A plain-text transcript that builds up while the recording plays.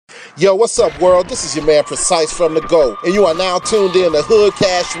Yo, what's up, world? This is your man Precise from the Go, and you are now tuned in to Hood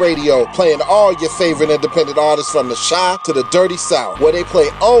Cash Radio, playing all your favorite independent artists from the Chi to the Dirty South, where they play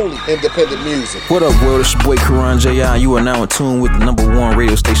only independent music. What up, world? It's your boy Karan J.I. You are now in tune with the #1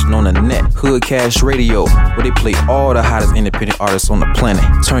 radio station on the net, Hood Cash Radio, where they play all the hottest independent artists on the planet.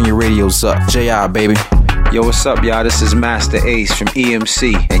 Turn your radios up. J.I., baby. Yo, what's up, y'all? This is Master Ace from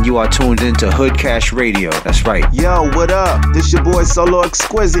EMC, and you are tuned into Hood Cash Radio. That's right. Yo, what up? This your boy Solo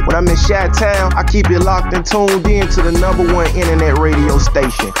Exquisite. When I'm in Chi-Town, I keep it locked and tuned in to the #1 internet radio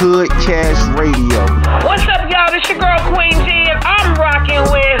station, Hood Cash Radio. What's up, y'all? This your girl Queen G, and I'm rocking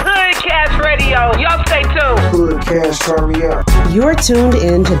with Hood Cash Radio. Y'all stay tuned. Hood Cash, hurry up. You're tuned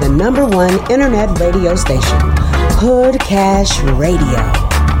in to the #1 internet radio station, Hood Cash Radio.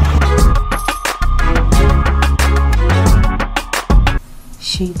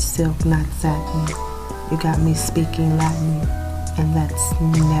 Sheet silk, not satin. You got me speaking Latin, and that's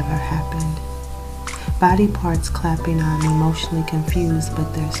never happened. Body parts clapping, I'm emotionally confused,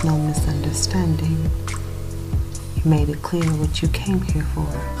 but there's no misunderstanding. You made it clear what you came here for.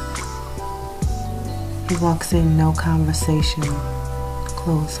 He walks in, no conversation.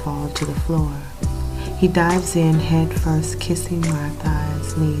 Clothes fall to the floor. He dives in head first, kissing my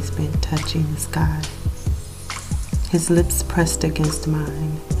thighs, knees bent, touching the sky. His lips pressed against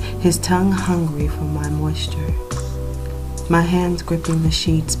mine, his tongue hungry for my moisture. My hands gripping the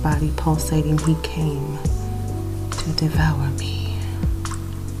sheets, body pulsating, he came to devour me.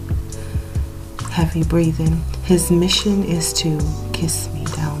 Heavy breathing, his mission is to kiss me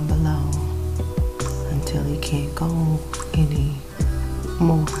down below until he can't go any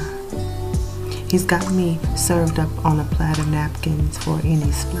more. He's got me served up on a platter, napkins for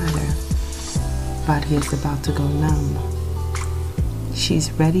any splatter. Body is about to go numb.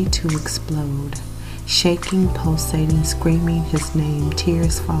 She's ready to explode, shaking, pulsating, screaming his name,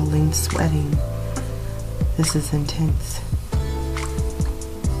 tears falling, sweating. This is intense.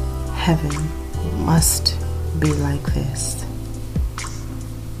 Heaven must be like this.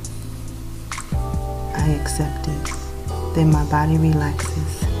 I accept it. Then my body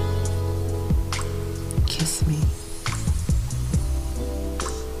relaxes. Kiss me.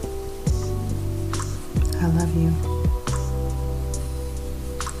 I love you.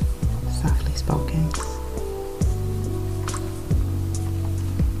 Softly spoken.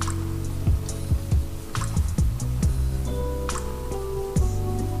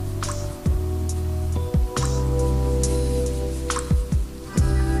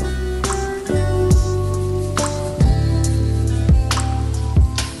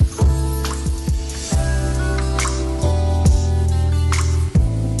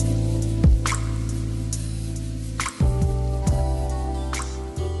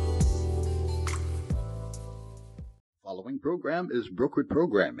 Program is brokered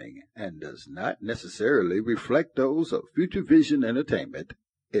programming and does not necessarily reflect those of Future Vision Entertainment,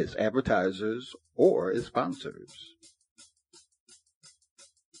 its advertisers, or its sponsors.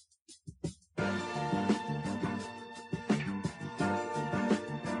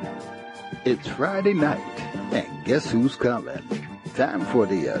 It's Friday night, and guess who's coming? Time for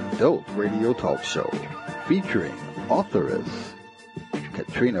the Adult Radio Talk Show, featuring authoress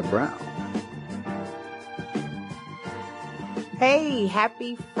Katrina Brown. Hey,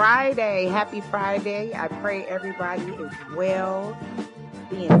 happy Friday. Happy Friday. I pray everybody is well,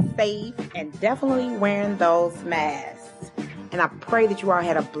 being safe, and definitely wearing those masks. And I pray that you all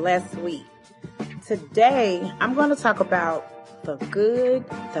had a blessed week. Today, I'm going to talk about the good,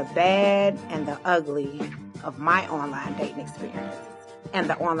 the bad, and the ugly of my online dating experience and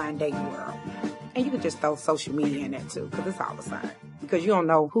the online dating world. And you can just throw social media in there too, because it's all the same. Because you don't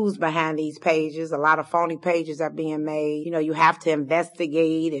know who's behind these pages. A lot of phony pages are being made. You know, you have to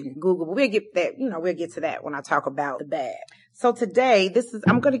investigate and Google. But we'll get that, we'll get to that when I talk about the bad. So today,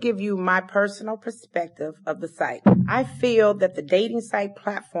 I'm going to give you my personal perspective of the site. I feel that the dating site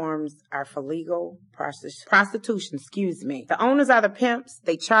platforms are for legal prostitution, The owners are the pimps.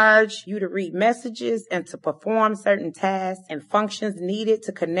 They charge you to read messages and to perform certain tasks and functions needed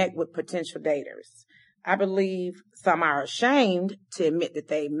to connect with potential daters. I believe some are ashamed to admit that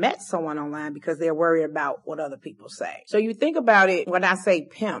they met someone online because they're worried about what other people say. So you think about it when I say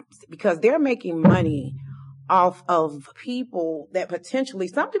pimps, because they're making money off of people that potentially,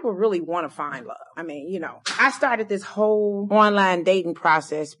 some people really want to find love. I mean, I started this whole online dating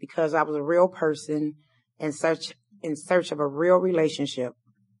process because I was a real person in search of a real relationship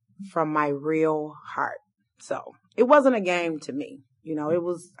from my real heart. So it wasn't a game to me.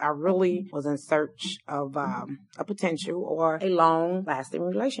 I really was in search of a potential or a long-lasting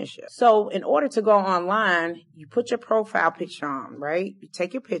relationship. So in order to go online, you put your profile picture on, right? You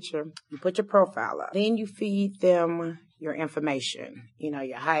take your picture, you put your profile up. Then you feed them your information,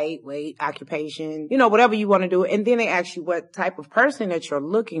 your height, weight, occupation, whatever you want to do. And then they ask you what type of person that you're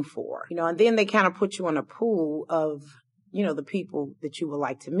looking for, and then they kind of put you in a pool of, the people that you would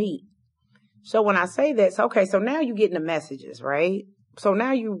like to meet. So when I say this, okay, so now you're getting the messages, right? So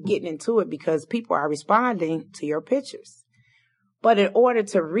now you're getting into it because people are responding to your pictures. But in order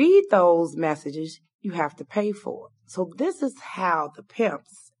to read those messages, you have to pay for it. So this is how the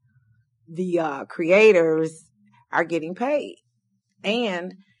pimps, the creators, are getting paid.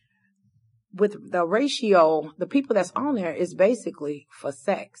 And with the ratio, the people that's on there is basically for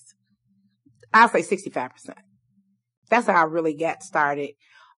sex. I'll say 65%. That's how I really got started.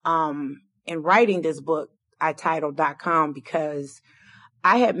 In writing this book, I titled .com because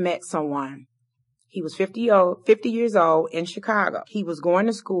I had met someone. He was 50 years old in Chicago. He was going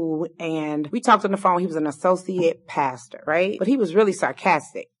to school and we talked on the phone. He was an associate pastor, right? But he was really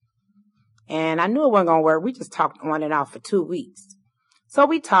sarcastic. And I knew it wasn't going to work. We just talked on and off for 2 weeks. So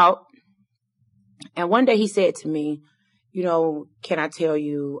we talked. And one day he said to me, can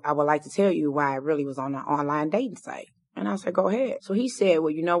I would like to tell you why I really was on an online dating site. And I said, go ahead. So he said,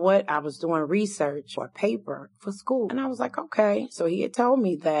 well, you know what? I was doing research for a paper for school. And I was like, okay. So he had told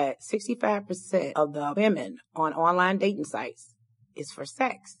me that 65% of the women on online dating sites is for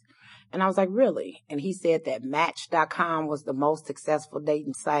sex. And I was like, really? And he said that Match.com was the most successful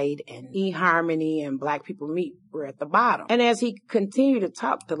dating site and eHarmony and Black People Meet were at the bottom. And as he continued to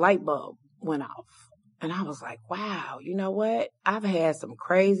talk, the light bulb went off. And I was like, wow, you know what? I've had some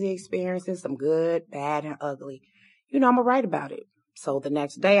crazy experiences, some good, bad, and ugly. I'm going to write about it. So the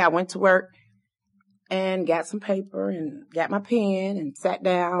next day I went to work and got some paper and got my pen and sat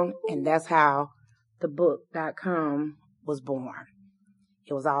down. And that's how the book.com was born.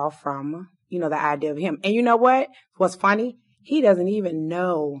 It was all from, the idea of him. And you know what? What's funny? He doesn't even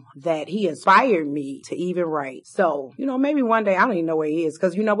know that he inspired me to even write. So, maybe one day, I don't even know where he is.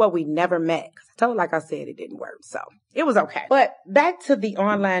 Because you know what? We never met. Like I said, it didn't work. So it was okay. But back to the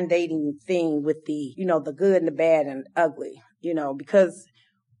online dating thing with the, the good and the bad and ugly, because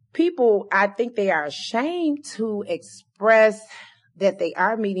people, I think they are ashamed to express that they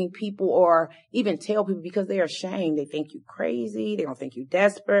are meeting people or even tell people because they are ashamed. They think you crazy. They don't think you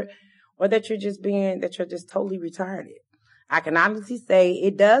desperate or that you're just totally retarded. I can honestly say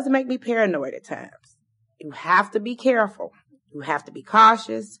it does make me paranoid at times. You have to be careful. You have to be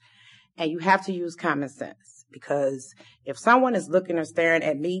cautious. And you have to use common sense because if someone is looking or staring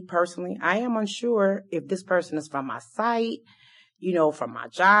at me personally, I am unsure if this person is from my site, from my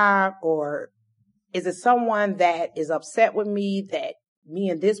job, or is it someone that is upset with me that me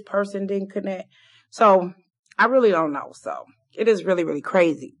and this person didn't connect? So I really don't know. So it is really, really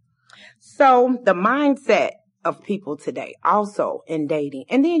crazy. So the mindset of people today also in dating.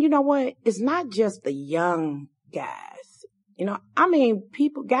 And then, you know what? It's not just the young guys.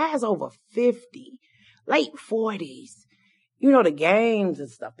 People, guys over 50, late 40s, the games and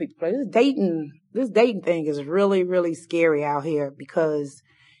stuff people play. This dating thing is really, really scary out here because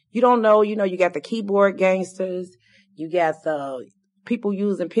you don't know, you got the keyboard gangsters, you got the people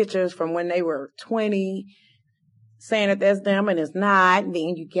using pictures from when they were 20, saying that that's them and it's not. And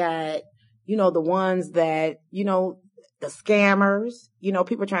then you got, the ones that, the scammers,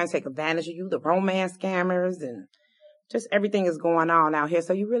 people trying to take advantage of you, the romance scammers and just everything is going on out here.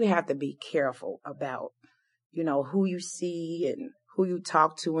 So you really have to be careful about, who you see and who you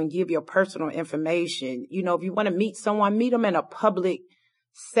talk to and give your personal information. If you want to meet someone, meet them in a public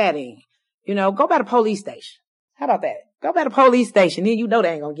setting. Go by the police station. How about that? Go by the police station. Then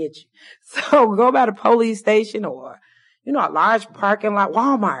they ain't going to get you. So go by the police station or, a large parking lot,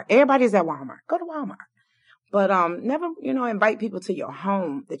 Walmart. Everybody's at Walmart. Go to Walmart. But never, invite people to your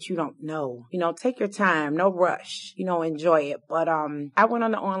home that you don't know. Take your time, no rush, enjoy it. But I went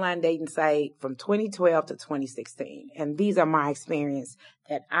on the online dating site from 2012 to 2016. And these are my experience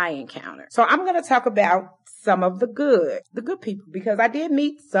that I encountered. So I'm going to talk about some of the good people, because I did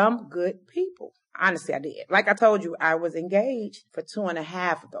meet some good people. Honestly, I did. Like I told you, I was engaged for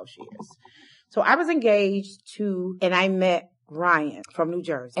 2.5 of those years. So I was engaged and I met Ryan from New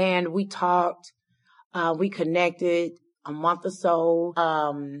Jersey. And we talked. We connected a month or so.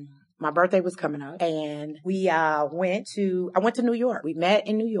 My birthday was coming up and I went to New York. We met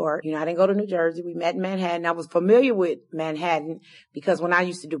in New York. I didn't go to New Jersey. We met in Manhattan. I was familiar with Manhattan because when I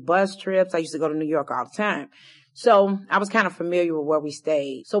used to do bus trips, I used to go to New York all the time. So I was kind of familiar with where we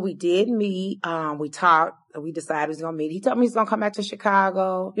stayed. So we did meet. We talked. We decided we was going to meet. He told me he's going to come back to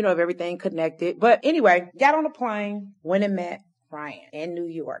Chicago, if everything connected. But anyway, got on the plane, went and met Ryan in New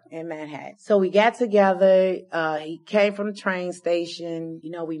York, in Manhattan. So we got together. He came from the train station.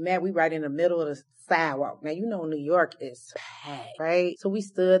 We met. We right in the middle of the sidewalk. Now, New York is packed, right? So we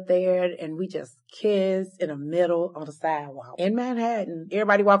stood there and we just kissed in the middle of the sidewalk in Manhattan.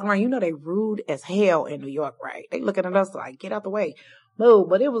 Everybody walking around, they rude as hell in New York, right? They looking at us like, get out the way, move.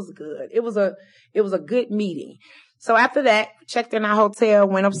 But it was good. It was a good meeting. So after that, checked in our hotel,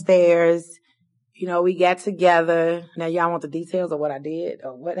 went upstairs. We got together. Now, y'all want the details of what I did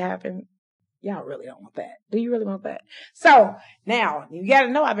or what happened? Y'all really don't want that. Do you really want that? So now you got to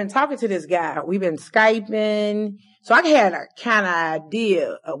know I've been talking to this guy. We've been Skyping. So I had a kind of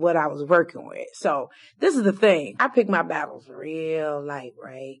idea of what I was working with. So this is the thing. I pick my battles real light,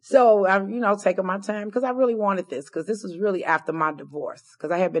 right? So I'm, taking my time because I really wanted this because this was really after my divorce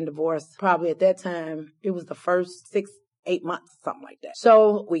because I had been divorced probably at that time. It was the first 6-8 months, something like that.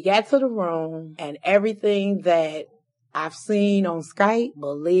 So we got to the room and everything that I've seen on Skype,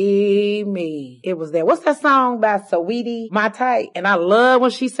 believe me, it was there. What's that song by Saweetie? My Type. And I love when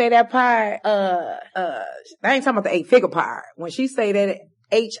she say that part. I ain't talking about the 8-figure part. When she say that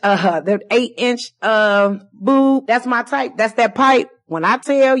the 8-inch, boob, that's my type. That's that pipe. When I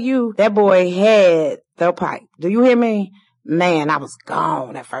tell you that boy had the pipe. Do you hear me? Man, I was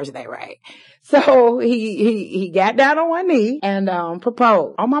gone that first day, right? So he got down on one knee and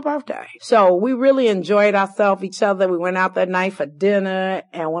proposed on my birthday. So we really enjoyed each other. We went out that night for dinner.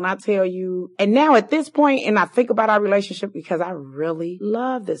 And when I tell you, and now at this point, and I think about our relationship because I really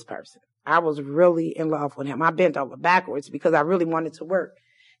love this person. I was really in love with him. I bent over backwards because I really wanted to work.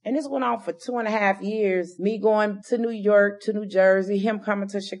 And this went on for 2.5 years, me going to New York, to New Jersey, him coming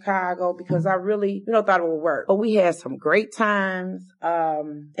to Chicago because I really, thought it would work. But we had some great times.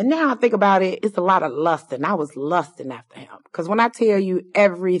 And now I think about it, it's a lot of lusting. I was lusting after him. Because when I tell you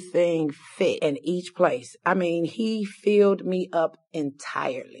everything fit in each place, I mean, he filled me up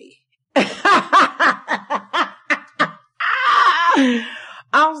entirely.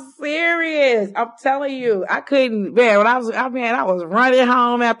 I'm serious. I'm telling you, I couldn't, man, I was running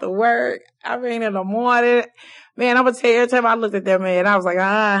home after work. In the morning, man, I'm gonna tell you, every time I looked at that man, I was like,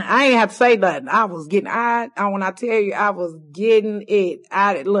 I ain't have to say nothing. I was getting, when I tell you, I was getting it.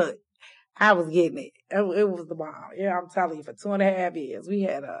 I was getting it. It was the bomb. Yeah, I'm telling you, for 2.5 years, we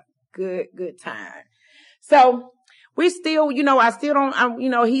had a good time. So, we still, I still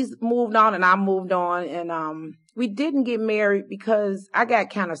don't, he's moved on and I moved on and, we didn't get married because I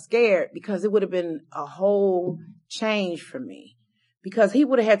got kind of scared because it would have been a whole change for me because he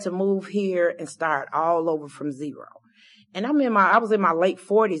would have had to move here and start all over from zero. And I was in my late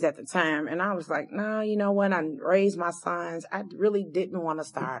 40s at the time. And I was like, no, when I raised my sons, I really didn't want to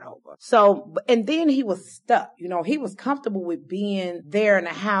start over. So, and then he was stuck, he was comfortable with being there in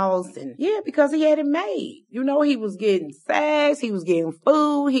the house and because he had it made, he was getting sex, he was getting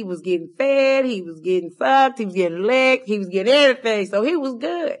food, he was getting fed, he was getting sucked, he was getting licked, he was getting everything. So he was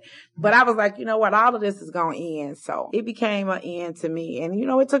good. But I was like, what, all of this is going to end. So it became an end to me. And,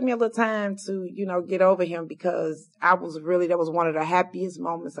 it took me a little time to, get over him because that was one of the happiest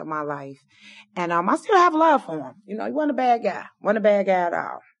moments of my life. And I still have love for him. He wasn't a bad guy. Wasn't a bad guy at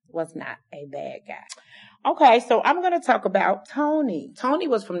all. Was not a bad guy. Okay, so I'm going to talk about Tony. Tony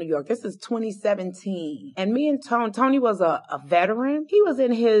was from New York. This is 2017. And me and Tony was a veteran. He was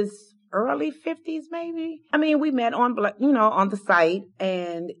in his early 50s, maybe. We met on the site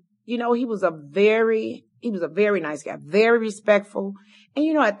and he was a very nice guy, very respectful.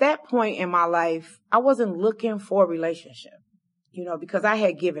 And, at that point in my life, I wasn't looking for a relationship, because I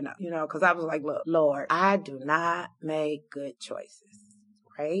had given up, because I was like, look, Lord, I do not make good choices,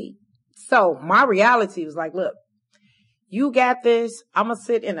 right? So my reality was like, look, you got this. I'm going to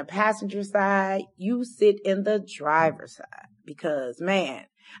sit in the passenger side. You sit in the driver's side because, man,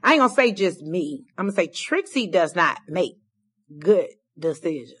 I ain't going to say just me. I'm going to say Trixie does not make good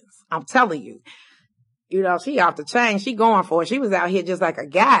decisions. I'm telling you, she off the chain. She going for it. She was out here just like a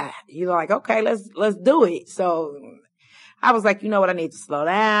guy. Like, okay, let's do it. So I was like, you know what? I need to slow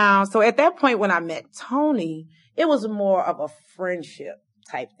down. So at that point, when I met Tony, it was more of a friendship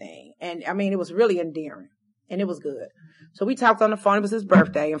type thing. And it was really endearing and it was good. So we talked on the phone. It was his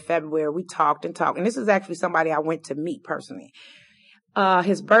birthday in February. We talked. And this is actually somebody I went to meet personally.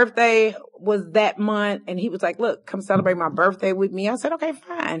 His birthday was that month and he was like, look, come celebrate my birthday with me. I said, okay,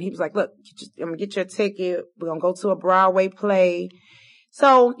 fine. He was like, look, I'm going to get you a ticket. We're going to go to a Broadway play.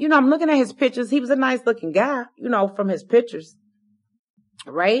 So, I'm looking at his pictures. He was a nice looking guy, from his pictures.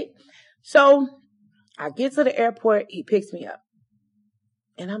 Right. So I get to the airport, he picks me up.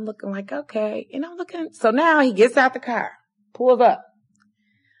 And I'm looking like, okay. And I'm looking, so now he gets out the car, pulls up.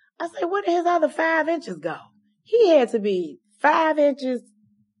 I say, where did his other 5 inches go? He had to be 5 inches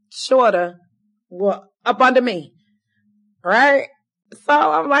shorter, well, up under me. Right? So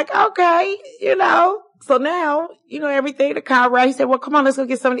I'm like, okay, So now, everything, the car ride. He said, well, come on, let's go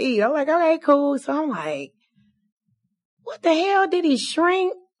get something to eat. I'm like, okay, cool. So I'm like, what the hell? Did he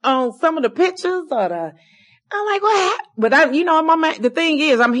shrink on some of the pictures I'm like, what? But the thing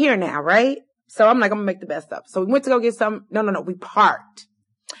is, I'm here now, right? So I'm like, I'm gonna make the best of it. So we went to go get some. No, we parked.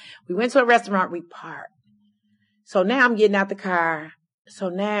 We went to a restaurant, we parked. So now I'm getting out the car. So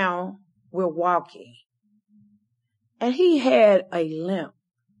now we're walking. And he had a limp,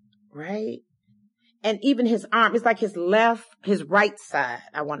 right? And even his arm, it's like his right side,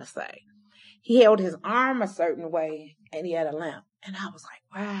 I want to say. He held his arm a certain way and he had a limp. And I was like,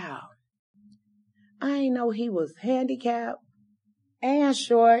 wow. I didn't know he was handicapped and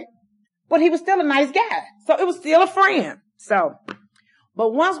short, but he was still a nice guy. So it was still a friend. So,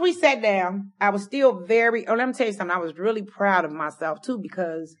 but once we sat down, I was still let me tell you something. I was really proud of myself too,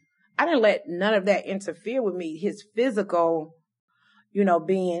 because I didn't let none of that interfere with me. His physical,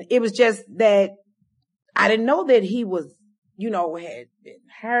 being, it was just that I didn't know that he was, had been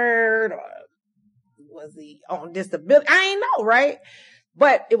hurt or was he on disability? I ain't know, right?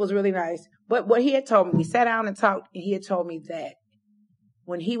 But it was really nice. But what he had told me, we sat down and talked, and he had told me that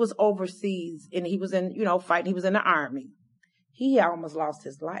when he was overseas and he was in, fighting, he was in the army, he almost lost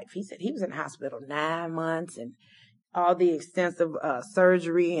his life. He said he was in the hospital 9 months and all the extensive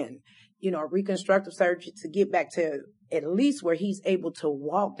surgery and, reconstructive surgery to get back to at least where he's able to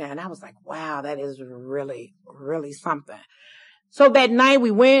walk now. And I was like, wow, that is really, really something. So that night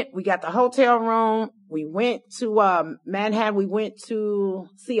we got the hotel room. We went to Manhattan. We went to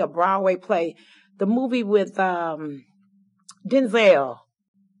see a Broadway play, the movie with Denzel,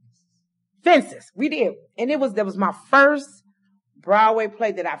 Fences. We did. And that was my first Broadway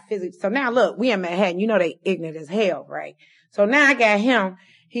play that I physically. So now look, we in Manhattan. They ignorant as hell, right? So now I got him.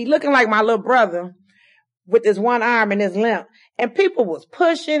 He looking like my little brother with his one arm and his limp. And people was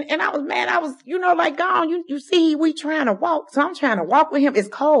pushing, and I was mad. I was, like, gone. You see, we trying to walk. So I'm trying to walk with him. It's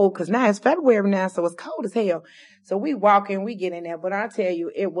cold, because now it's February now, so it's cold as hell. So we walking, we get in there. But I tell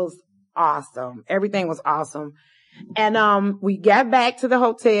you, it was awesome. Everything was awesome. And we got back to the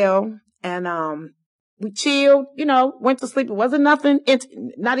hotel, and we chilled, went to sleep. It wasn't nothing,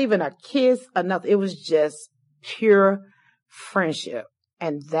 not even a kiss or nothing. It was just pure friendship.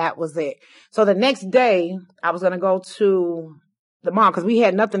 And that was it. So the next day, I was going to go to the mall because we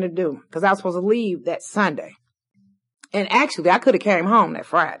had nothing to do, because I was supposed to leave that Sunday. And actually, I could have came home that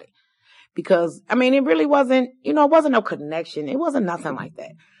Friday because, it really wasn't, it wasn't no connection. It wasn't nothing like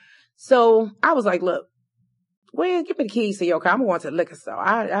that. So I was like, look, well, give me the keys to your car. I'm going to the liquor store.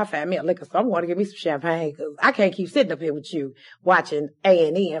 I found me a liquor store. I'm going to get me some champagne because I can't keep sitting up here with you watching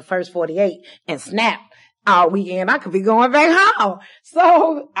A&E and First 48 and Snap all weekend. I could be going back home.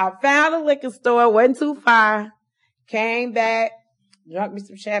 So I found a liquor store, wasn't too far, came back, drank me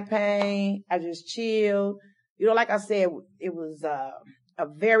some champagne. I just chilled. Like I said, it was a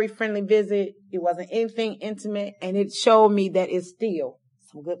very friendly visit. It wasn't anything intimate, and it showed me that it's still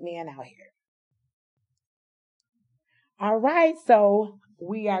some good men out here. All right, so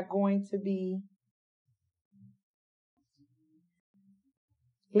we are going to be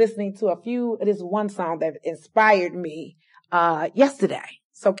listening to this one song that inspired me yesterday.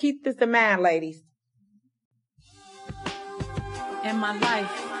 So keep this in mind, ladies. In my life,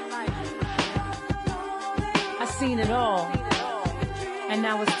 I've seen it all. And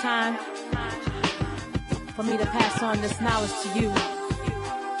now it's time for me to pass on this knowledge to you,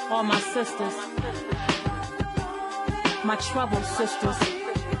 all my sisters, my troubled sisters.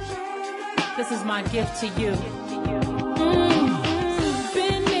 This is my gift to you.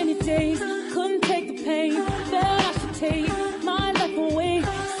 Been many days, couldn't take the pain that I should take my life away.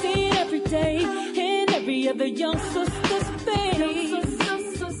 Seen every day in every other young sister's face.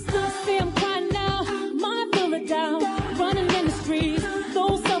 See, I'm crying now, my feeling down, running in the streets,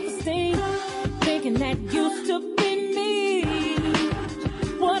 low self-esteem, thinking that used to be me.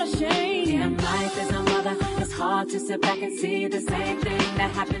 What a shame. Damn, life is a mother. It's hard to sit back and see the same thing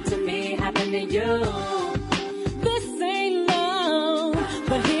that happened to me happen to you. This ain't love,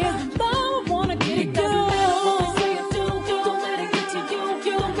 but here's the love I wanna get it done. Don't let it get to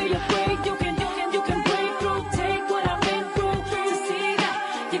you. Don't be afraid. You can break through. Take what I've been through to see that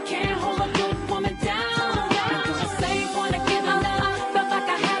you can't hold a good woman down. The same point of giving up, felt like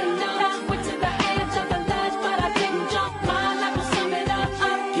I had enough. Went to the edge of the ledge, but I didn't jump. My life will sum it up.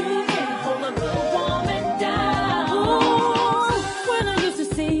 You can't hold a good woman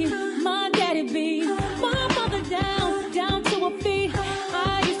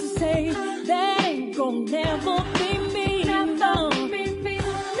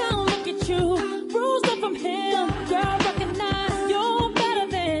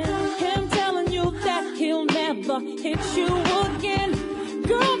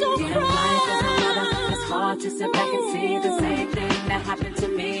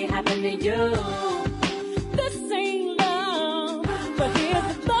This ain't love, but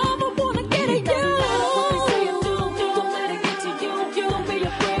here's the love I wanna get at you. Don't let it get to you. Don't be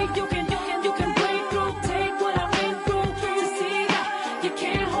afraid. You can break through. Take what I've been through to see that you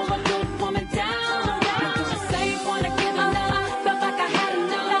can't hold a good woman down. The same point of giving up. Felt like I had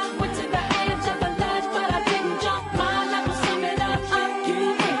enough. Went to the edge of the ledge, but I didn't jump. My life will sum it up.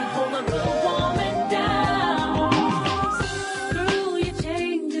 You can't hold a good woman down. Through your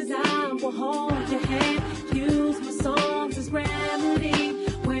changes, I will hold your hand. Use my songs as remedy.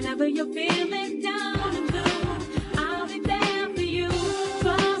 Whenever you're feeling down and blue, I'll be there for you.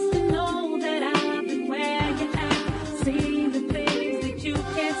 Trust and know that I've been where you're at. See the things that you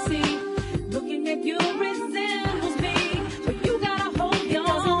can't see. Looking at you resembles me, but you gotta hold your own.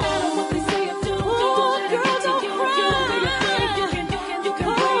 Doesn't matter what they say or do. Don't let it get to you. Don't be afraid. You can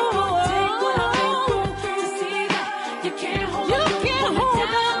break through. Take what I've been through to see that you can't hold a good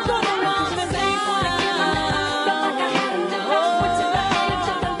woman down. The same point of giving up. Felt like I had enough. Went to the edge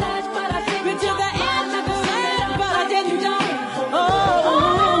of the ledge, but I didn't jump. My life will sum it up.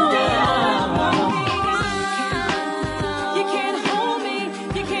 You can't hold a good woman down. You can't hold me.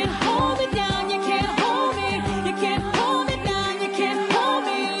 You can't hold me down. You can't hold me. You can't hold me down. You can't hold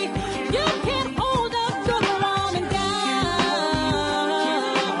me. You can't hold a good woman down.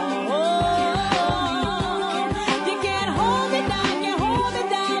 You can't hold me down. You hold me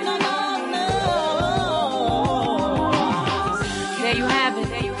down. No, no, no. There you have it.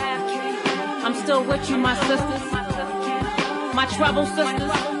 I'm still with you, my sisters. My troubled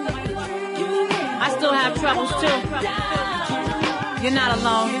sisters. I still have troubles too. You're not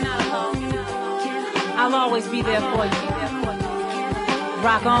alone. I'll always be there for you.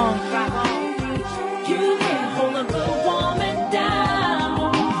 Rock on. You can't hold a good woman down.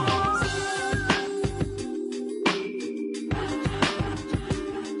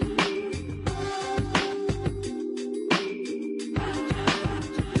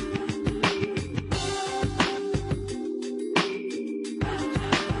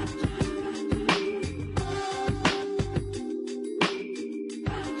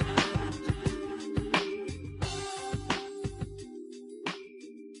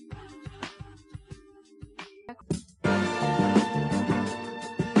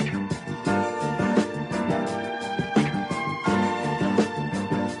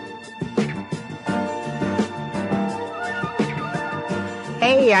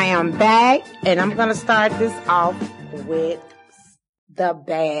 Hey, I am back, and I'm going to start this off with the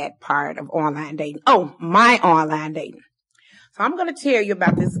bad part of online dating. Oh, my online dating. So I'm going to tell you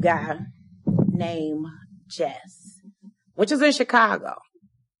about this guy named Jess, which is in Chicago,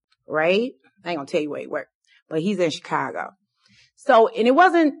 right? I ain't going to tell you where he worked, but he's in Chicago. So, and it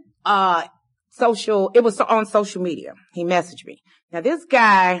wasn't social, it was on social media. He messaged me. Now, this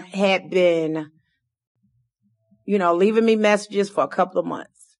guy had been, leaving me messages for a couple of months.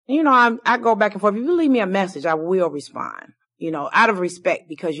 I go back and forth. If you leave me a message, I will respond, out of respect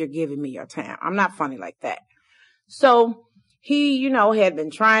because you're giving me your time. I'm not funny like that. So he, had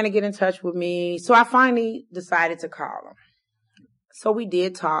been trying to get in touch with me. So I finally decided to call him. So we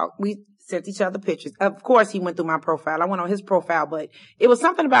did talk. We sent each other pictures. Of course, he went through my profile. I went on his profile, but it was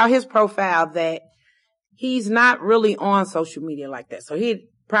something about his profile that he's not really on social media like that. So he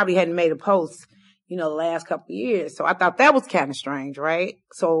probably hadn't made a post the last couple of years. So I thought that was kind of strange, right?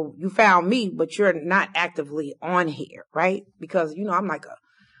 So you found me, but you're not actively on here, right? Because, I'm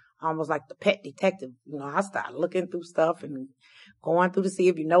almost like the pet detective. I start looking through stuff and going through to see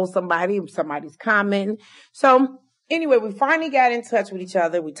if you know somebody, if somebody's commenting. So anyway, we finally got in touch with each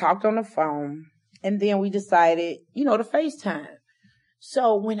other. We talked on the phone, and then we decided, to FaceTime.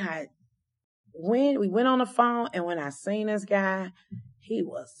 So when we went on the phone, and when I seen this guy, he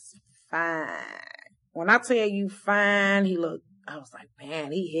was fine. When I tell you fine, I was like,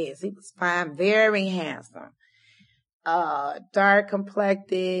 man, he was fine, very handsome. Dark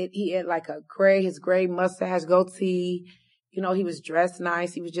complected. He had like his gray mustache, goatee. He was dressed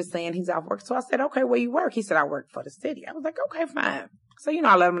nice. He was just saying he's out of work. So I said, okay, where you work? He said, I work for the city. I was like, okay, fine. So,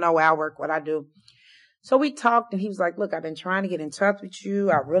 I let him know where I work, what I do. So we talked, and he was like, look, I've been trying to get in touch with you.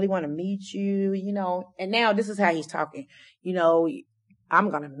 I really want to meet you, and now this is how he's talking.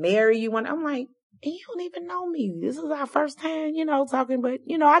 I'm going to marry you. And I'm like, you don't even know me. This is our first time, talking. But,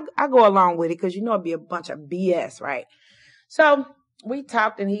 I go along with it because, it'd be a bunch of BS, right? So we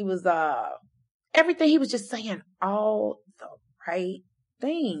talked, and he was, everything. He was just saying all the right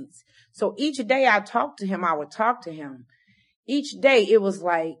things. So each day I would talk to him. Each day it was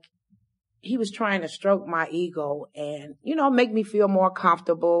like he was trying to stroke my ego and, make me feel more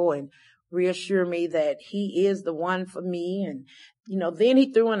comfortable and reassure me that he is the one for me. And, then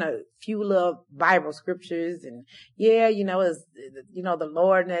he threw in a few little Bible scriptures and it's, the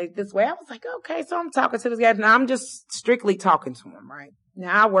Lord this way. I was like, okay, so I'm talking to this guy. Now I'm just strictly talking to him, right?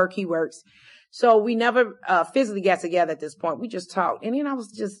 Now I work, he works. So we never physically got together at this point. We just talked. And then I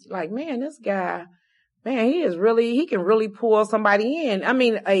was just like, man, this guy, man, he can really pull somebody in. I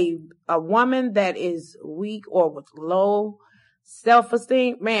mean, a woman that is weak or with low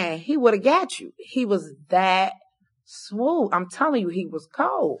self-esteem, man, he would have got you. He was that smooth. I'm telling you, he was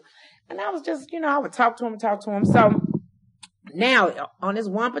cold. And I was just, I would talk to him. So now on this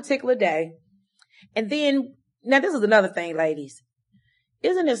one particular day, and then, now this is another thing, ladies.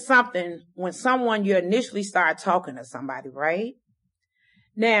 Isn't it something when you initially start talking to somebody, right?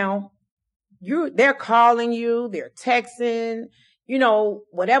 Now, they're calling you, they're texting,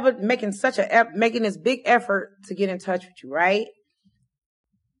 whatever, making this big effort to get in touch with you, right?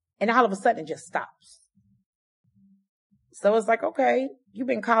 And all of a sudden it just stops. So it's like, okay, you've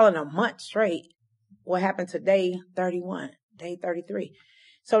been calling a month straight. What happened to day 31, day 33?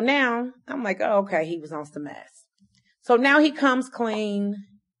 So now I'm like, oh, okay, he was on some mess. So now he comes clean,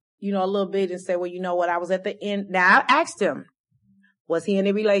 a little bit and say, well, you know what? I was at the end. Now I asked him, was he in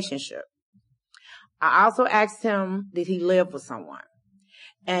a relationship? I also asked him, did he live with someone?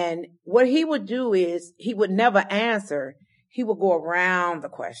 And what he would do is he would never answer. He would go around the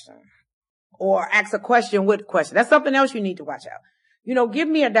question or ask a question with a question. That's something else you need to watch out. Give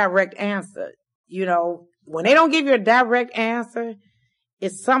me a direct answer. When they don't give you a direct answer,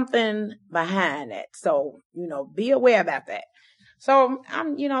 it's something behind that. So, be aware about that. So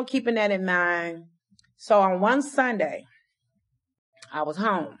I'm, keeping that in mind. So on one Sunday, I was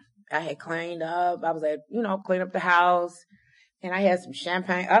home. I had cleaned up. I was at, clean up the house and I had some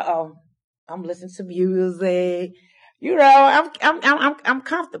champagne. I'm listening to music. I'm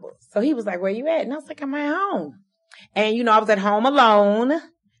comfortable. So he was like, where you at? And I was like, I'm at home. And, I was at home alone,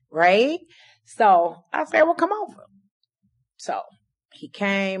 right? So I said, well, come over. So he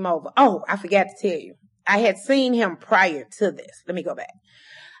came over. Oh, I forgot to tell you. I had seen him prior to this. Let me go back.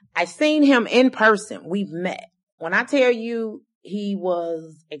 I seen him in person. We've met. When I tell you he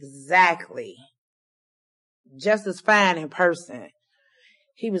was exactly just as fine in person.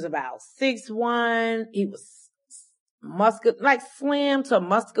 He was about 6'1". He was muscular, like slim to a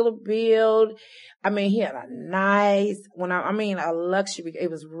muscular build. I mean, he had a nice, a luxury.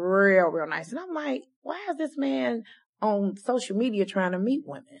 It was real, real nice. And I'm like, why is this man on social media trying to meet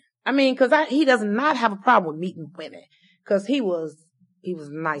women? I mean, cause he does not have a problem with meeting women. Cause he was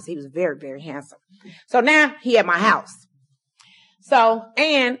nice. He was very, very handsome. So now he at my house. So,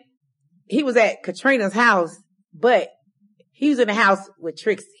 and he was at Katrina's house, but he was in the house with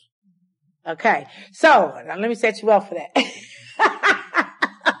Trixie. Okay. So now let me set you up for that.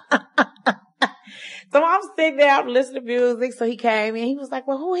 So I'm sitting there, I'm listening to music. So he came in, he was like,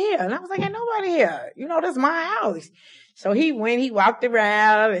 well, who here? And I was like, ain't nobody here. This is my house. So he walked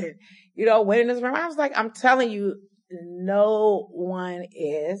around and, went in his room. I was like, I'm telling you, no one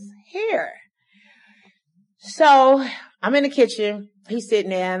is here. So I'm in the kitchen. He's sitting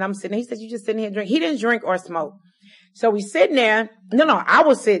there and I'm sitting there. He said, you just sitting here drink. He didn't drink or smoke. So we sitting there. No, I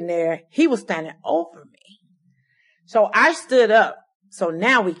was sitting there. He was standing over me. So I stood up. So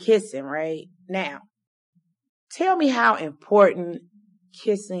now we kissing, right? Now, tell me how important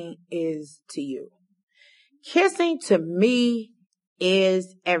kissing is to you. Kissing to me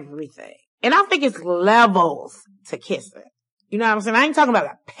is everything. And I think it's levels to kissing. You know what I'm saying? I ain't talking about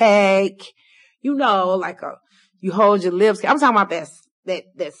a peck, you hold your lips. I'm talking about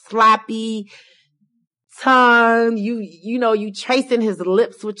that sloppy tongue. You tracing his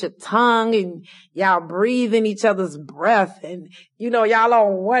lips with your tongue and y'all breathing each other's breath and, y'all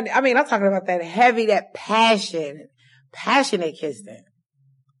on one. I'm talking about that heavy, that passionate kissing.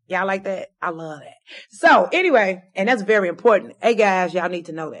 Y'all like that? I love that. So anyway, and that's very important. Hey guys, y'all need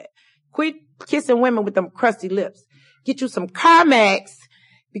to know that. Quit kissing women with them crusty lips. Get you some Carmex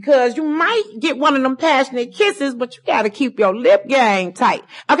because you might get one of them passionate kisses, but you got to keep your lip game tight.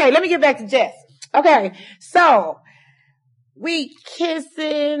 Okay, let me get back to Jess. Okay, so we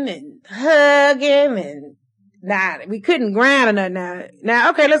kissing and hugging and we couldn't grind or nothing. Now,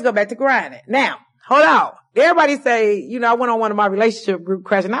 okay, let's go back to grinding. Now, hold on. Everybody say, I went on one of my relationship group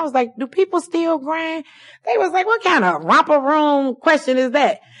questions. And I was like, do people still grind? They was like, what kind of romper room question is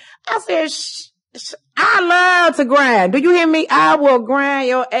that? I said, I love to grind. Do you hear me? I will grind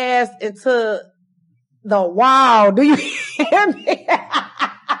your ass into the wall. Do you hear me?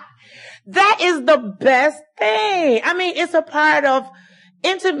 That is the best thing. It's a part of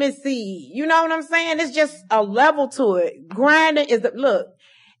intimacy. You know what I'm saying? It's just a level to it. Grinding is look.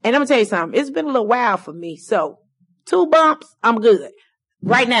 And I'm going to tell you something. It's been a little while for me. So 2 bumps, I'm good.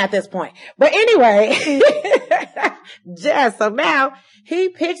 Right now at this point. But anyway, so now he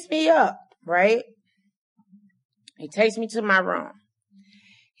picks me up, right? He takes me to my room.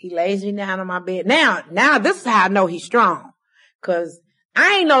 He lays me down on my bed. Now this is how I know he's strong. Cause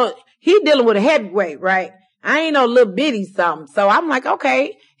I ain't know, he dealing with a heavyweight, right? I ain't no little bitty something. So I'm like,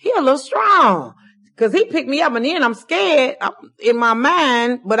 okay, he a little strong. Cause he picked me up and then I'm scared. I'm in my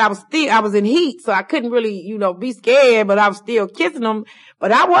mind, but I was in heat. So I couldn't really, be scared, but I was still kissing him.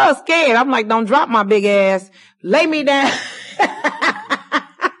 But I was scared. I'm like, don't drop my big ass. Lay me down.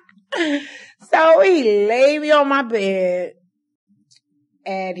 So he laid me on my bed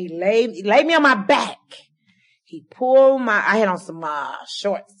and he laid me on my back. He pulled I had on some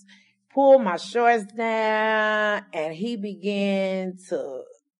shorts, pulled my shorts down and he began to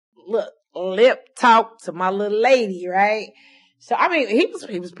lip talk to my little lady, right? So, I mean, he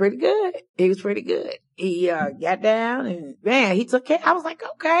was pretty good. He was pretty good. He, got down and man, he took care. I was like,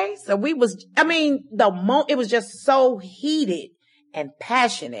 okay. So it was just so heated and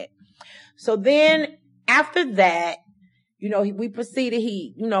passionate. So then after that, we proceeded,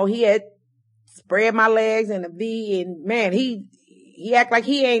 he had spread my legs in a V and man, he act like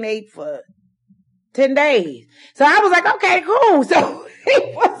he ain't ate for 10 days. So I was like, okay, cool. So he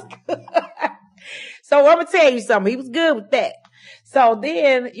was good. So I'm going to tell you something. He was good with that. So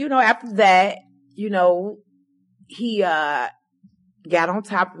then, after that, he, got on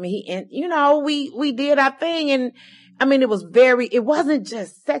top of me and, we did our thing. And I mean, it wasn't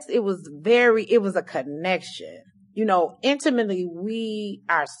just sex. It was a connection, intimately,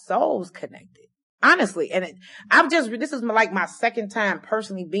 our souls connected, honestly. And this is like my second time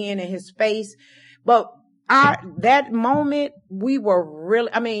personally being in his space, but that moment we were really,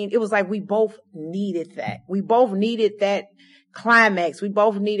 it was like we both needed that. We both needed that climax. We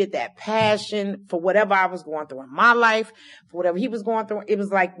both needed that passion for whatever I was going through in my life, for whatever he was going through. It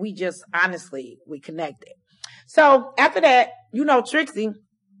was like we connected. So after that, Trixie,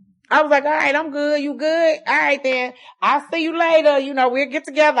 I was like, all right, I'm good. You good? All right, then I'll see you later. We'll get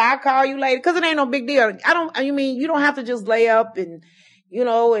together. I'll call you later. Cause it ain't no big deal. You don't have to just lay up and,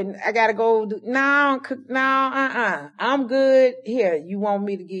 and I gotta go I'm good. Here, you want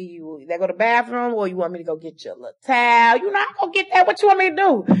me to give you, go to the bathroom or you want me to go get you a little towel? I'm gonna get that. What you want me to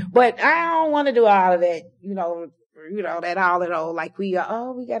do? But I don't want to do all of that, that all at all. Like we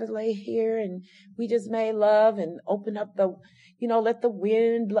gotta lay here and we just made love and open up the, let the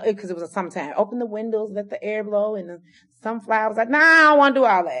wind blow. Cause it was a summertime. Open the windows, let the air blow and the sunflowers. Like, I don't want to do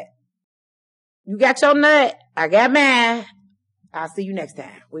all that. You got your nut. I got mine. I'll see you next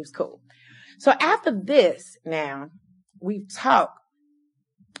time. We was cool. So after this, now we've talked.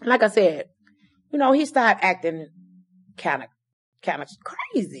 Like I said, he started acting kind of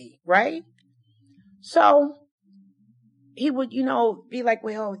crazy, right? So he would, be like,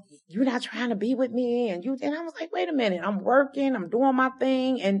 well, you're not trying to be with me. And I was like, wait a minute, I'm working, I'm doing my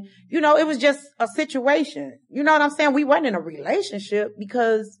thing. And, it was just a situation. You know what I'm saying? We weren't in a relationship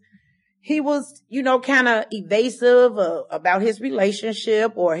because he was, kind of evasive about his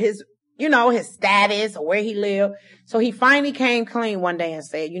relationship or his, his status or where he lived. So he finally came clean one day and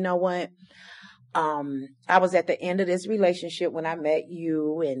said, you know what? I was at the end of this relationship when I met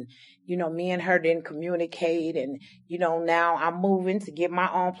you and, me and her didn't communicate and, now I'm moving to get my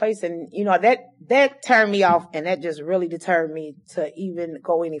own place. And, that turned me off and that just really deterred me to even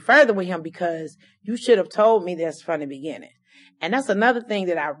go any further with him because you should have told me this from the beginning. And that's another thing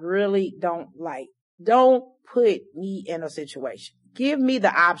that I really don't like. Don't put me in a situation. Give me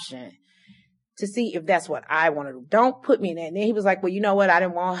the option to see if that's what I want to do. Don't put me in that. And then he was like, well, you know what? I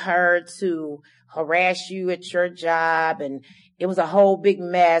didn't want her to harass you at your job. And it was a whole big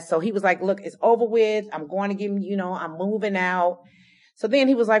mess. So he was like, look, it's over with. I'm going to give you, I'm moving out. So then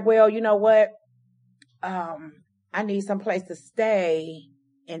he was like, well, you know what? I need some place to stay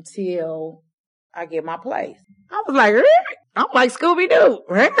until I get my place. I was like, I'm like Scooby-Doo.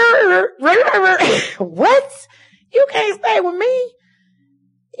 What? You can't stay with me?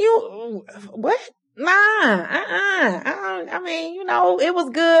 What? Nah, it was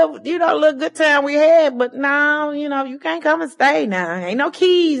good, a little good time we had, but no, you can't come and stay now. Ain't no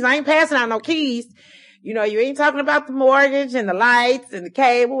keys. I ain't passing out no keys. You ain't talking about the mortgage and the lights and the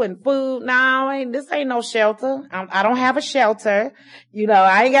cable and food. No, this ain't no shelter. I don't have a shelter.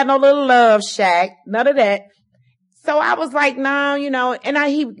 I ain't got no little love shack. None of that. So I was like, no, and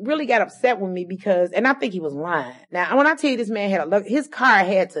he really got upset with me and I think he was lying. Now, when I tell you this man had his car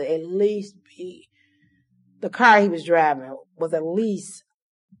had to at least be, the car he was driving was at least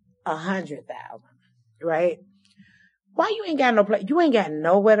 100,000, right? Why you ain't got no place? You ain't got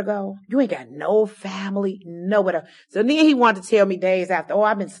nowhere to go. You ain't got no family, nowhere to. So then he wanted to tell me days after, oh,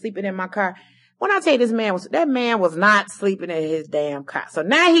 I've been sleeping in my car. When I tell you that man was not sleeping in his damn car. So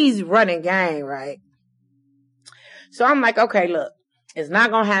now he's running game, right? So I'm like, okay, look, it's not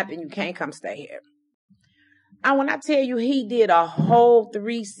going to happen. You can't come stay here. And when I tell you he did a whole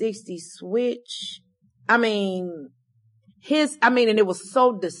 360 switch, and it was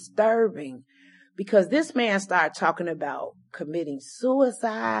so disturbing because this man started talking about committing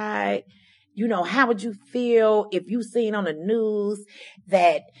suicide. You know, how would you feel if you seen on the news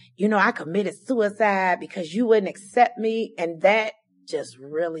that, you know, I committed suicide because you wouldn't accept me? And that just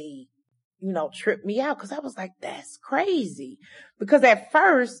really, you know, tripped me out because I was like, that's crazy. Because at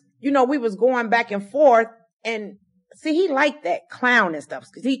first, you know, we was going back and forth and see, he liked that clown and stuff.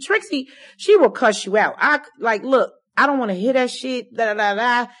 Cause Trixie, she will cuss you out. Look, I don't want to hear that shit.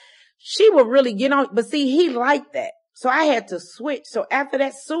 She would really get on, but see, he liked that. So I had to switch. So after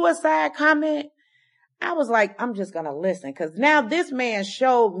that suicide comment, I was like, I'm just going to listen. Cause now this man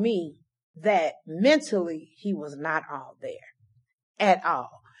showed me that mentally he was not all there at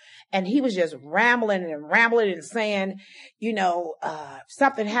all. And he was just rambling and saying, you know,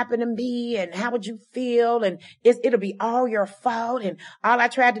 something happened to me and how would you feel? And it'll be all your fault. And all I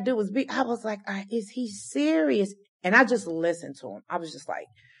tried to do was I was like, is he serious? And I just listened to him. I was just like,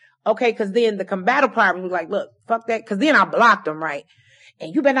 okay. Cause then the combative part was like, look, fuck that. Cause then I blocked him, right?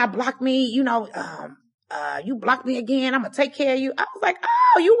 And you better not block me. You know, you blocked me again. I'm going to take care of you. I was like,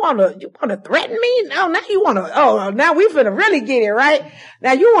 oh, you want to threaten me? No, now you want to, now we finna really get it, right?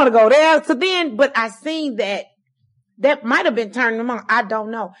 Now you want to go there. So then, but I seen that might have been turning him on. I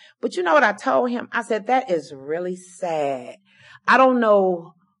don't know. But you know what I told him? I said, that is really sad. I don't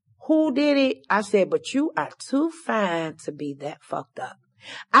know who did it. I said, but you are too fine to be that fucked up.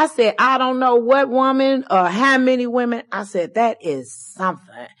 I said, I don't know what woman or how many women. I said, that is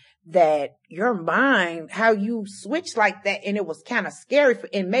something that your mind, how you switch like that. And it was kind of scary.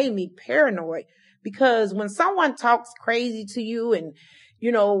 It made me paranoid because when someone talks crazy to you and,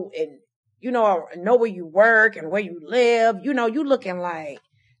 you know, know where you work and where you live, you know, you looking like,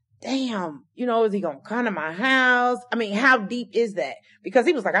 damn, you know, is he going to come to my house? I mean, how deep is that? Because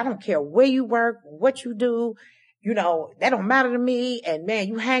he was like, I don't care where you work, what you do. You know, that don't matter to me. And man,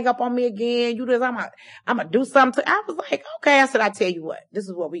 you hang up on me again. You just, I'm going to do something. I was like, okay. I said, I tell you what, this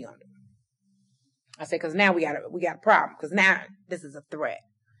is what we going to do. I said, cause now we got a problem. Cause now this is a threat.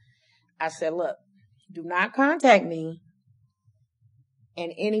 I said, look, do not contact me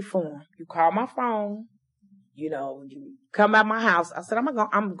in any form. You call my phone, you know, you come at my house. I said,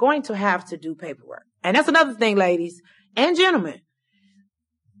 I'm going to have to do paperwork. And that's another thing, ladies and gentlemen,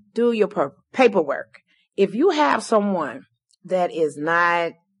 do your paperwork. If you have someone that is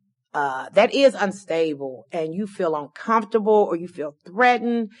not, that is unstable and you feel uncomfortable or you feel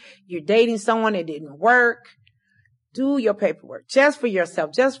threatened, you're dating someone that didn't work, do your paperwork just for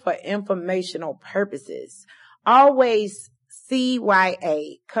yourself, just for informational purposes. Always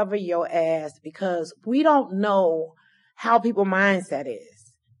CYA, cover your ass, because we don't know how people's mindset is.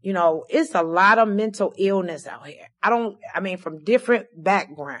 You know, it's a lot of mental illness out here. From different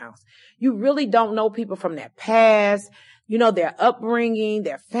backgrounds. You really don't know people from their past, you know, their upbringing,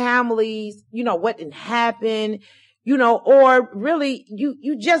 their families, you know, what didn't happen, you know, or really,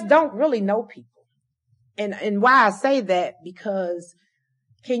 you just don't really know people. And why I say that, because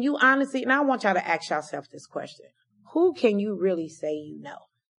can you honestly, and I want y'all to ask yourself this question, who can you really say you know?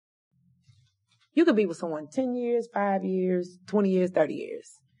 You could be with someone 10 years, 5 years, 20 years, 30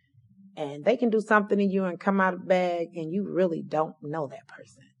 years. And they can do something to you and come out of the bag and you really don't know that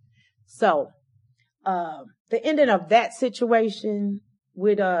person. So, the ending of that situation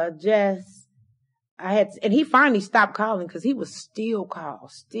with, Jess, and he finally stopped calling because he was still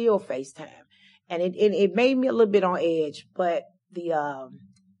FaceTime. And it made me a little bit on edge, but he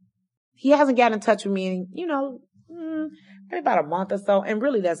hasn't gotten in touch with me in, you know, maybe about a month or so. And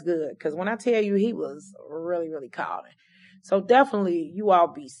really that's good. Cause when I tell you, he was really, really calling. So definitely you all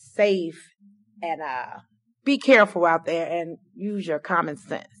be safe and, be careful out there and use your common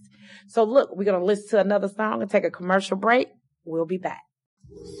sense. So look, we're going to listen to another song and take a commercial break. We'll be back.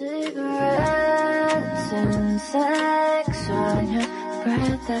 Cigarettes and sex on your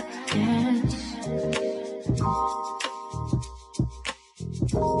breath against.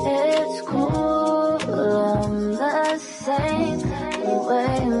 It's cool on the same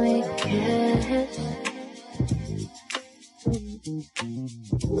way we kiss.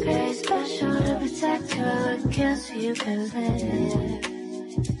 Very special to protect you against you can live.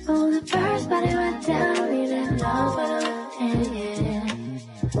 Oh, the first body went down, you didn't know what I was in.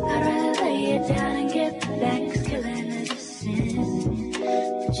 I'd rather lay you down and get back, 'cause killing is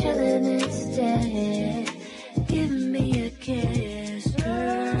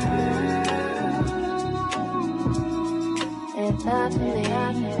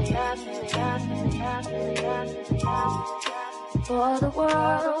For the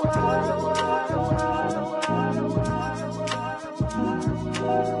world.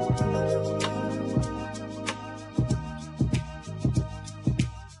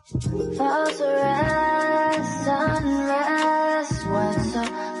 False arrest, unrest, what's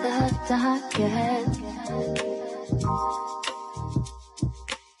up the docket?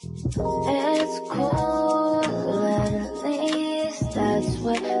 It's cool, at least that's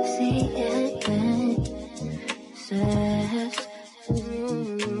what CNN says.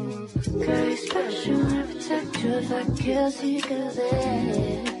 Very special and protect you if I kill so you can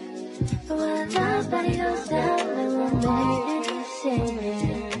live. But when nobody goes down, it won't make any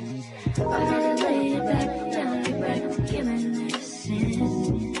sense. I gotta lay it back down, get back to killing this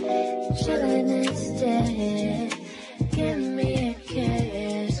sin. Chilling instead, give me a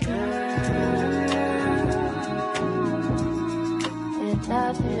kiss, girl. It's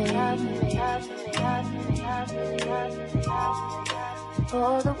not for me,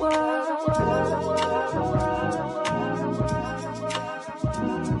 for the world.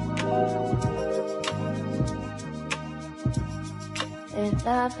 It's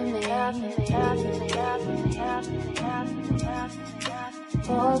not for me,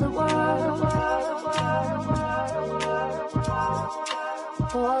 for the world,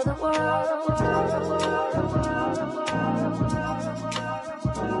 for the world.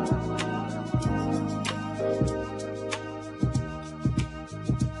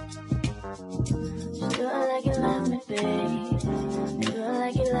 Just do it like you love me, babe. Do it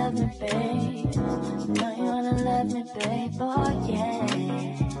like you love me, babe. Know you wanna love me, babe, oh yeah.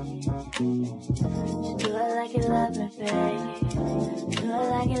 Just do it like you love me, babe. Do it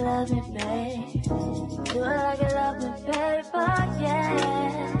like you love me, babe. Do it like you love me, babe, oh yeah.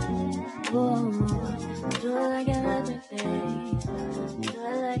 Whoa. Do it like you love me, babe. Do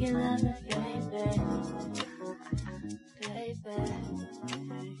it like you love me, baby. Baby.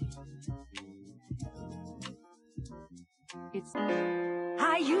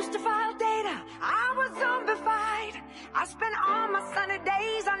 I used to file data, I was zombified. I spent all my sunny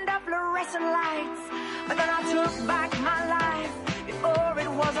days under fluorescent lights. But then I took back my life. Before it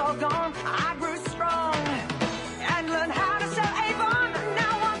was all gone, I grew strong and learned how to sell Avon.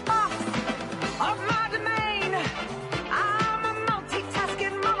 Now I'm boss of my domain. I'm a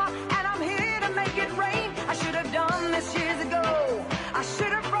multitasking mama and I'm here to make it rain. I should have done this years ago. I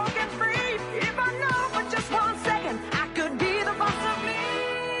should have broken free. If I know for just 1 second, I could be the boss of me.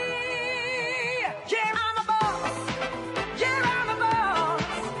 Yeah, I'm a boss. Yeah, I'm a boss.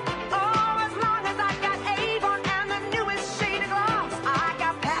 Oh, as long as I got Avon and the newest shade of gloss. I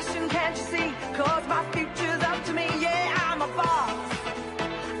got passion, can't you see? 'Cause my future's up to me. Yeah, I'm a boss.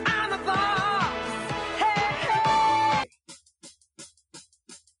 I'm a boss. Hey, hey.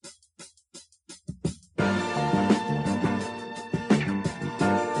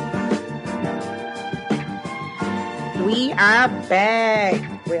 We are back.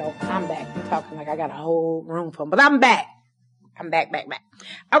 Well, I'm back. I'm talking like I got a whole room full, but I'm back. I'm back.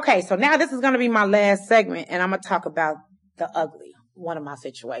 Okay, so now this is going to be my last segment, and I'm going to talk about the ugly, one of my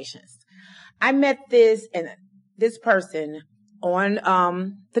situations. I met this person on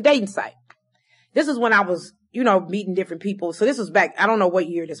the dating site. This is when I was, meeting different people. So this was back, I don't know what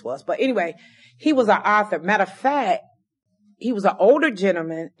year this was, but anyway, he was an author. Matter of fact, he was an older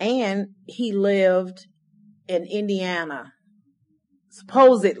gentleman, and he lived in Indiana,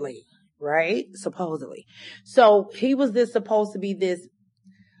 supposedly, right? Supposedly. So he was supposed to be this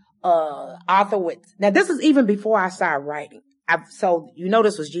author with, now this is even before I started writing. So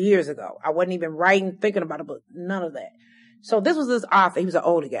this was years ago. I wasn't even writing, thinking about a book, none of that. So this was this author. He was an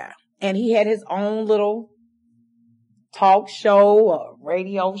older guy, and he had his own little talk show or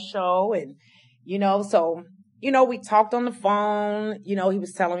radio show, and so we talked on the phone. He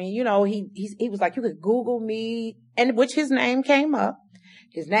was telling me, he was like, you could Google me, and which his name came up.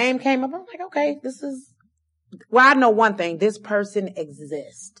 I'm like, okay, I know one thing, this person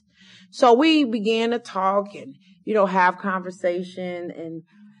exists. So we began to talk and, have conversation, and,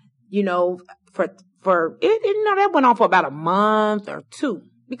 for it, that went on for about a month or two,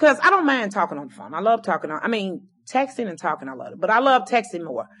 because I don't mind talking on the phone. I love talking texting and talking, I love it, but I love texting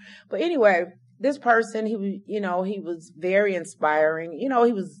more. But anyway, this person, he was very inspiring.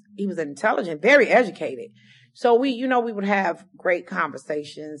 He was intelligent, very educated. So we would have great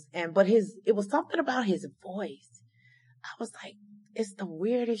conversations, but it was something about his voice. I was like, it's the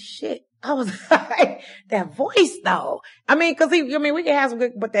weirdest shit. I was like, that voice though. Cause we could have some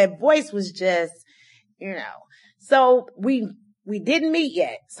good, but that voice was just, so we we didn't meet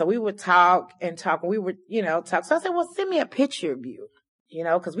yet. So we would talk and talk. We would, talk. So I said, well, send me a picture of you,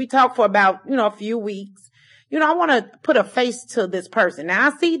 cause we talked for about, a few weeks. I want to put a face to this person. Now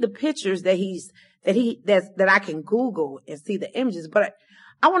I see the pictures that I can Google and see the images, but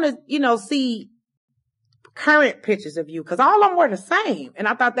I want to, see current pictures of you, cause all of them were the same. And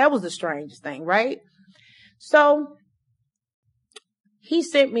I thought that was the strangest thing, right? So he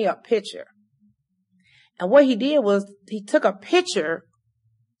sent me a picture. And what he did was he took a picture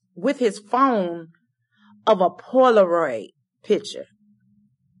with his phone of a Polaroid picture.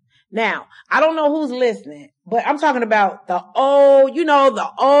 Now, I don't know who's listening, but I'm talking about the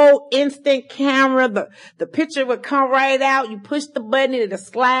old instant camera. The picture would come right out. You push the button, it'll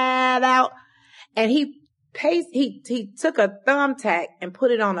slide out. And he took a thumbtack and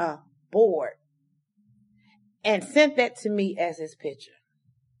put it on a board and sent that to me as his picture.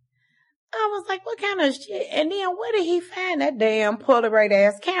 I was like, what kind of shit? And then where did he find that damn Polaroid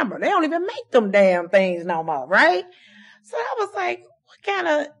ass camera? They don't even make them damn things no more, right? So I was like,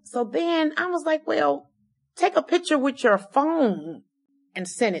 so then I was like, well, take a picture with your phone and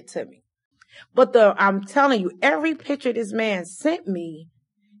send it to me. But I'm telling you, every picture this man sent me,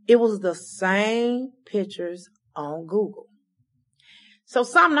 it was the same pictures on Google. So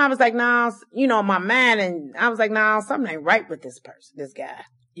I was like, nah, my mind, and I was like, nah, something ain't right with this person, this guy.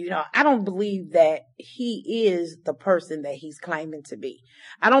 I don't believe that he is the person that he's claiming to be.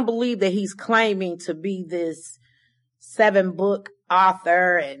 I don't believe that he's claiming to be this 7-book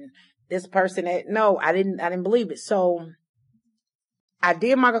author and this person no, I didn't believe it. So I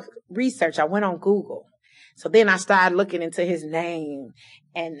did my research. I went on Google. So then I started looking into his name,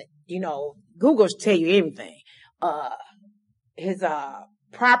 and, Google should tell you everything. His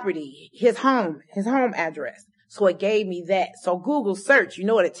property, his home address. So it gave me that. So Google search,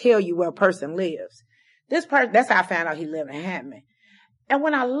 it'll tell you where a person lives. That's how I found out he lived in Hammond. And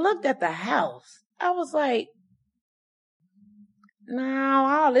when I looked at the house, I was like, no,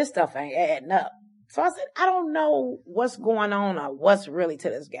 all this stuff ain't adding up. So I said, I don't know what's going on or what's really to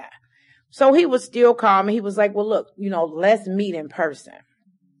this guy. So he was still calm. He was like, well, look, let's meet in person.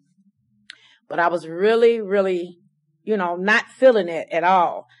 But I was really, really, not feeling it at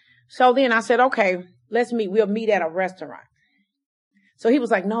all. So then I said, okay, let's meet. We'll meet at a restaurant. So he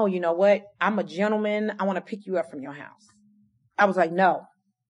was like, no, you know what? I'm a gentleman. I want to pick you up from your house. I was like, no,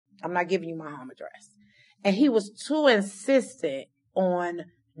 I'm not giving you my home address. And he was too insistent on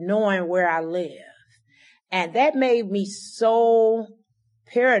knowing where I live. And that made me so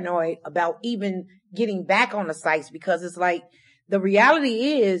paranoid about even getting back on the sites, because it's like, the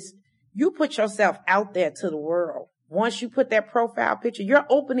reality is you put yourself out there to the world. Once you put that profile picture, you're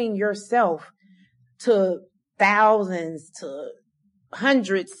opening yourself to thousands, to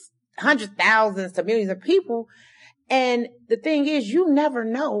hundreds thousands, to millions of people. And the thing is, you never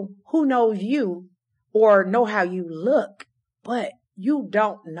know who knows you or know how you look, but you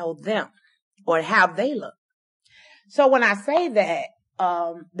don't know them or how they look. So when I say that,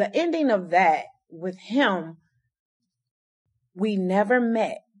 the ending of that with him, we never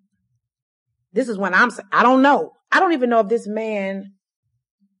met. This is when I don't know. I don't even know if this man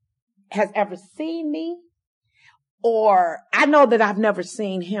has ever seen me, or I know that I've never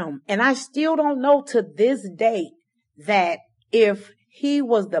seen him. And I still don't know to this day that if he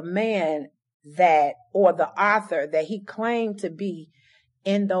was the man or the author that he claimed to be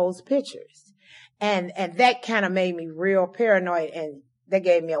in those pictures. And that kind of made me real paranoid, and that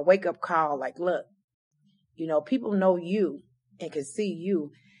gave me a wake up call. Like, look, people know you and can see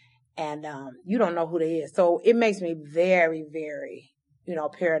you, and you don't know who they is. So it makes me very, very,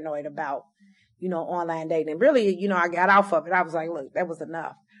 paranoid about, online dating. And really, I got off of it. I was like, look, that was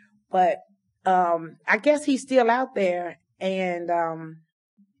enough. But I guess he's still out there. And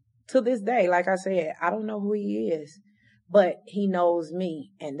to this day, like I said, I don't know who he is, but he knows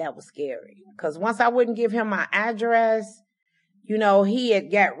me. And that was scary, because once I wouldn't give him my address, he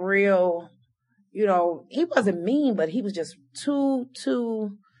had got real, he wasn't mean, but he was just too,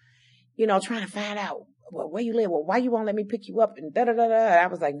 trying to find out, well, where you live, well, why you won't let me pick you up, and da-da-da-da. I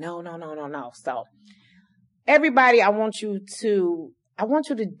was like, no. So everybody, I want you to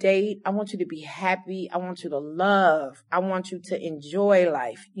date. I want you to be happy. I want you to love. I want you to enjoy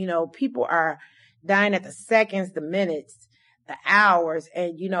life. People are dying at the seconds, the minutes, the hours,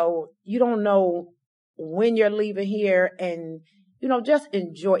 and, you don't know when you're leaving here, and, just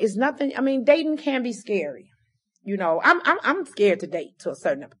enjoy. It's nothing. I mean, dating can be scary. I'm scared to date to a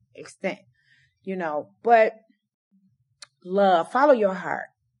certain extent, but love, follow your heart.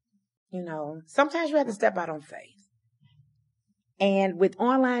 Sometimes you have to step out on faith. And with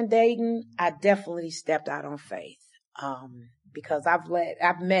online dating, I definitely stepped out on faith. because I've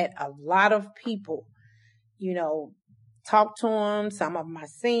met a lot of people, you know, talk to them. Some of them I've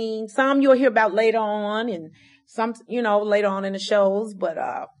seen, some you'll hear about later on, and some, you know, later on in the shows, but,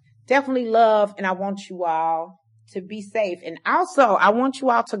 definitely love. And I want you all to be safe. And also I want you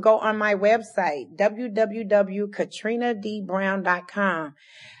all to go on my website, www.katrinadbrown.com.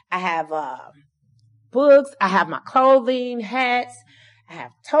 I have, books. I have my clothing, hats. I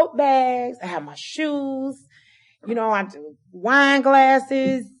have tote bags. I have my shoes. You know, I do wine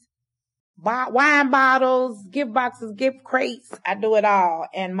glasses, wine bottles, gift boxes, gift crates. I do it all.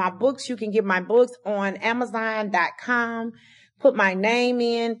 And my books, you can get my books on Amazon.com. Put my name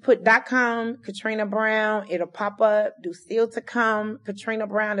in, put .com, Katrina Brown. It'll pop up. Do Still to Come, Katrina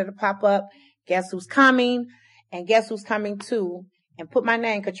Brown. It'll pop up. Guess Who's Coming? And Guess Who's Coming Too? And put my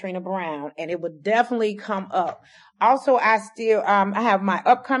name, Katrina Brown, and it would definitely come up. Also, I still, I have my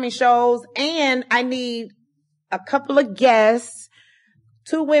upcoming shows, and I need a couple of guests,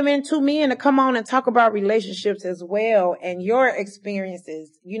 2 women, 2 men to come on and talk about relationships as well and your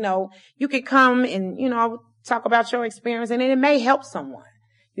experiences. You know, you could come and, you know, talk about your experience, and it may help someone,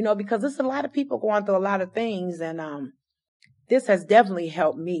 you know, because there's a lot of people going through a lot of things, and, this has definitely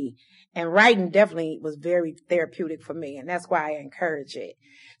helped me, and writing definitely was very therapeutic for me. And that's why I encourage it.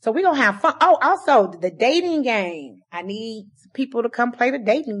 So we're going to have fun. Oh, also the dating game. I need people to come play the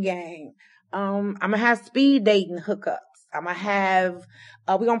dating game. I'm going to have speed dating hookups. I'm going to have,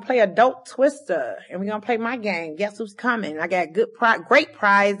 we're going to play Adult Twister, and we're going to play my game. Guess Who's Coming? I got great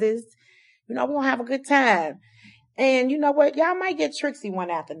prizes. You know, we're going to have a good time. And you know what? Y'all might get Trixie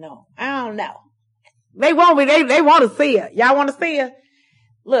one afternoon. I don't know. They want me. They want to see her. Y'all want to see her?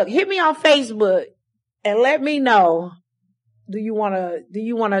 Look, hit me on Facebook and let me know. You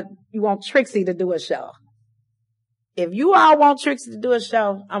want Trixie to do a show? If you all want Trixie to do a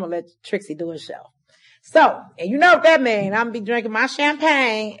show, I'm going to let Trixie do a show. So, and you know what that means. I'm going to be drinking my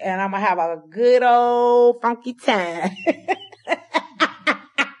champagne, and I'm going to have a good old funky time.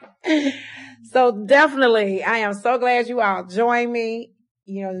 So definitely, I am so glad you all joined me.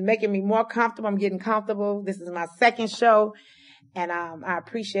 You know, it's making me more comfortable. I'm getting comfortable. This is my second show, and I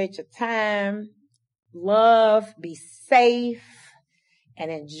appreciate your time. Love, be safe,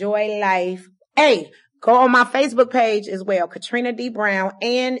 and enjoy life. Hey, go on my Facebook page as well, Katrina D. Brown,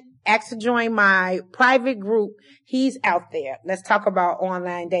 and ask to join my private group. He's out there. Let's talk about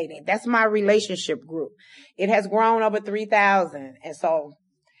online dating. That's my relationship group. It has grown over 3,000. And so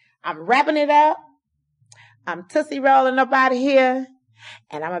I'm wrapping it up. I'm tootsie rolling up out of here.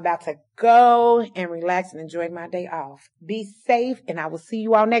 And I'm about to go and relax and enjoy my day off. Be safe, and I will see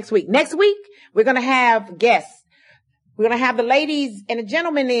you all next week. Next week, we're going to have guests. We're going to have the ladies and the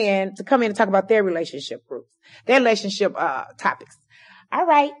gentlemen in to come in and talk about their relationship groups, their relationship topics. All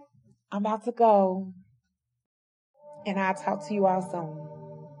right. I'm about to go, and I'll talk to you all soon.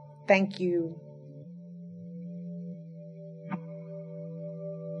 Thank you.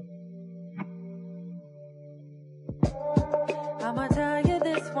 I'ma tell you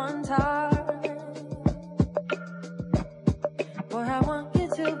this one time. Boy, I want you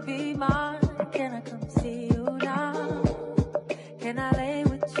to be mine. Can I come see you now? Can I lay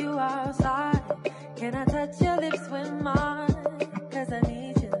with you outside? Can I touch your lips with mine? 'Cause I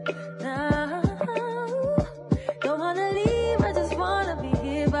need you now. Don't wanna leave, I just wanna be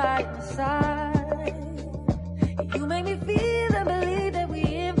here by your side. You make me feel and believe that we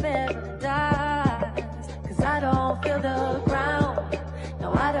in paradise. 'Cause I don't feel the ground.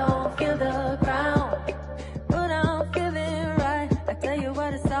 No, I don't feel the ground. But I'm feeling right. I tell you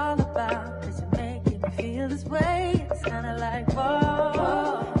what it's all about. 'Cause you're making me feel this way. It's kinda like,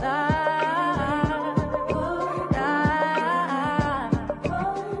 whoa, life, life.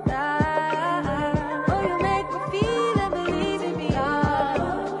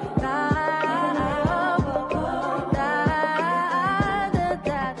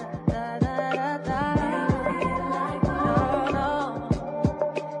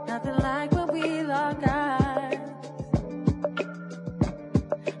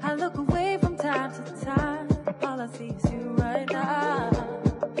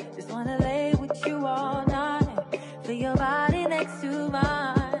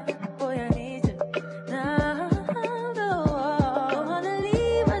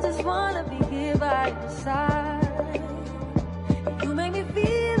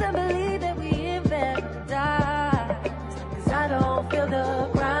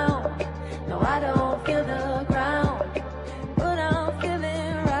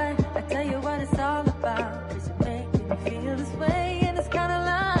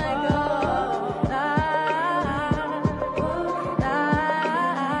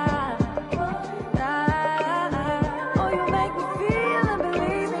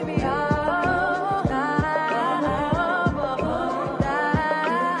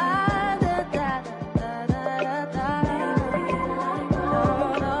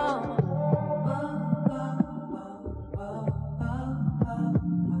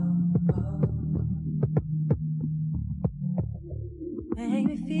 make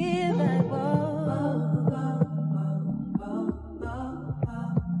me feel like, whoa.